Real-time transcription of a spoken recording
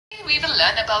we will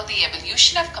learn about the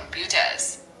evolution of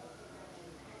computers.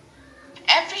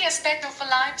 Every aspect of our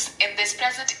lives in this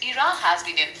present era has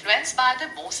been influenced by the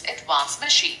most advanced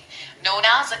machine, known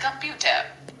as a computer.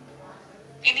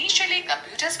 Initially,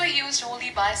 computers were used only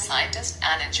by scientists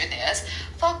and engineers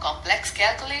for complex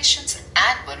calculations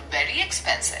and were very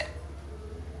expensive.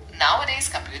 Nowadays,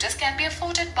 computers can be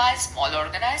afforded by small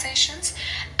organizations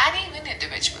and even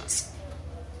individuals.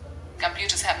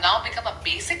 Computers have now become a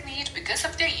basic need because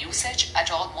of their usage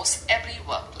at almost every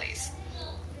workplace.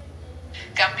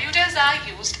 Computers are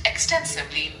used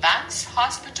extensively in banks,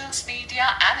 hospitals, media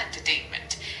and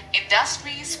entertainment,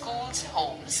 industries, schools,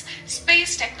 homes,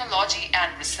 space technology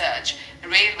and research,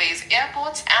 railways,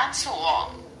 airports and so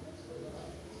on.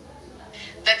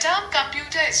 The term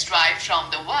computer is derived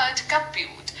from the word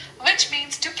compute, which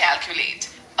means to calculate,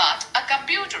 but a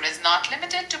computer is not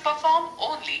limited to perform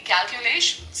only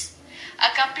calculations. A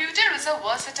computer is a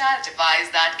versatile device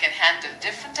that can handle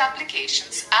different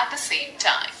applications at the same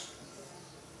time.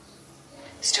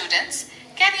 Students,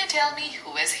 can you tell me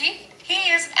who is he? He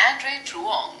is Andre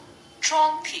Truong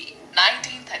Thi,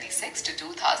 1936 to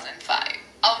 2005,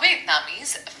 a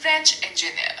Vietnamese French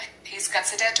engineer. He is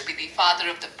considered to be the father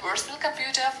of the personal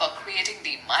computer for creating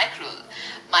the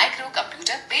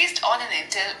microcomputer based on an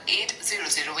Intel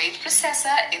 8008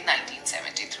 processor in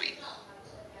 1973.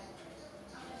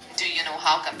 Do you know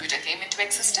how computer came into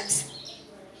existence?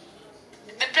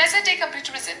 The present-day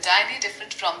computer is entirely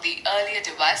different from the earlier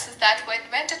devices that were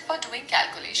invented for doing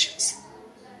calculations.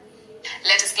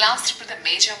 Let us glance through the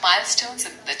major milestones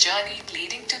in the journey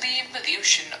leading to the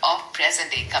evolution of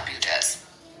present-day computers.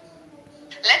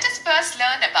 Let us first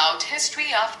learn about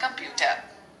history of computer.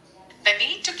 The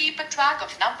need to keep a track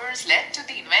of numbers led to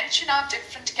the invention of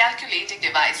different calculating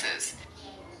devices.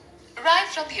 Right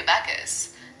from the abacus,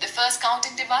 the first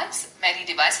counting device, many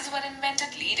devices were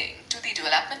invented leading to the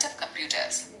development of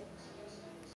computers.